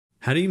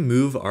How do you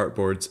move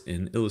artboards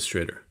in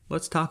Illustrator?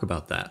 Let's talk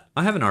about that.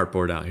 I have an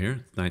artboard out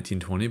here,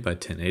 1920 by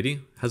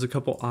 1080, has a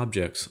couple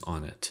objects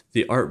on it.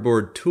 The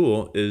artboard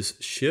tool is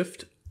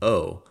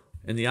Shift-O,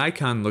 and the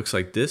icon looks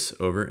like this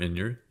over in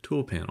your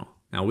tool panel.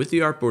 Now with the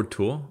artboard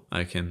tool,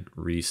 I can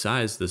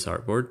resize this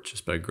artboard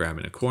just by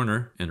grabbing a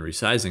corner and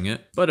resizing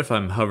it. But if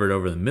I'm hovered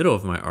over the middle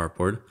of my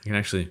artboard, I can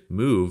actually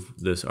move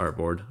this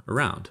artboard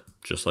around,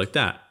 just like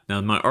that. Now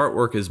my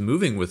artwork is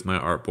moving with my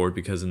artboard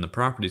because in the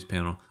properties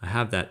panel, I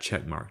have that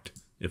check marked.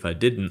 If I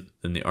didn't,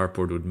 then the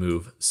artboard would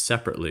move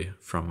separately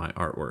from my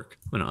artwork.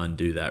 I'm gonna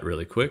undo that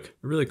really quick.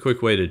 A really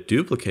quick way to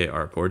duplicate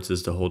artboards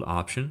is to hold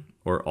Option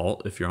or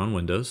Alt if you're on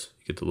Windows.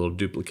 You get the little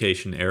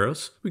duplication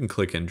arrows. We can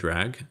click and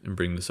drag and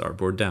bring this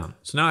artboard down.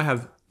 So now I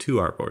have two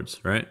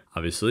artboards, right?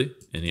 Obviously,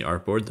 any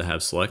artboard that I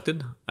have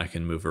selected, I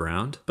can move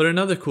around. But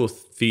another cool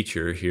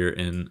feature here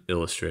in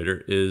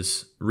Illustrator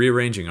is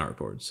rearranging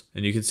artboards.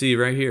 And you can see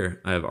right here,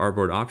 I have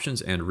artboard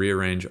options and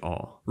rearrange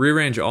all.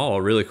 Rearrange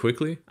all really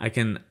quickly. I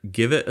can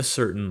give it a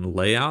certain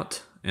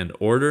layout and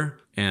order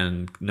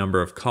and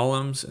number of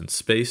columns and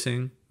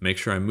spacing. Make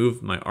sure I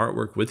move my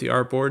artwork with the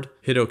artboard,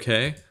 hit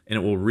OK, and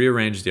it will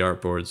rearrange the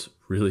artboards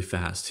really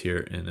fast here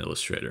in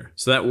Illustrator.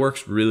 So that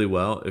works really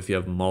well if you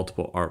have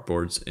multiple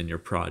artboards in your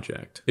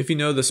project. If you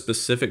know the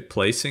specific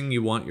placing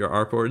you want your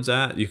artboards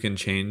at, you can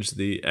change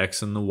the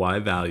X and the Y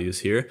values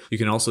here. You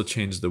can also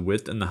change the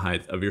width and the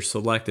height of your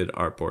selected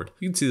artboard.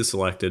 You can see the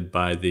selected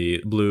by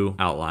the blue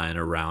outline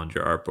around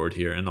your artboard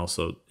here, and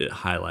also it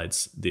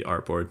highlights the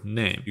artboard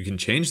name. You can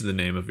change the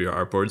name of your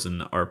artboards in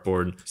the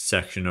artboard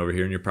section over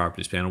here in your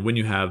properties panel when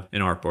you have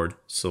an artboard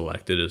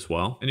selected as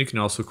well. And you can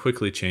also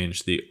quickly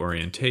change the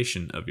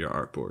orientation of your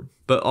artboard.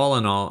 But all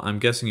in all, I'm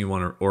guessing you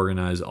want to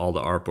organize all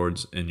the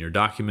artboards in your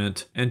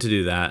document. And to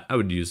do that, I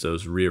would use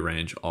those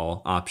rearrange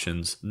all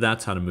options.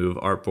 That's how to move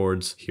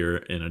artboards here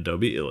in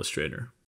Adobe Illustrator.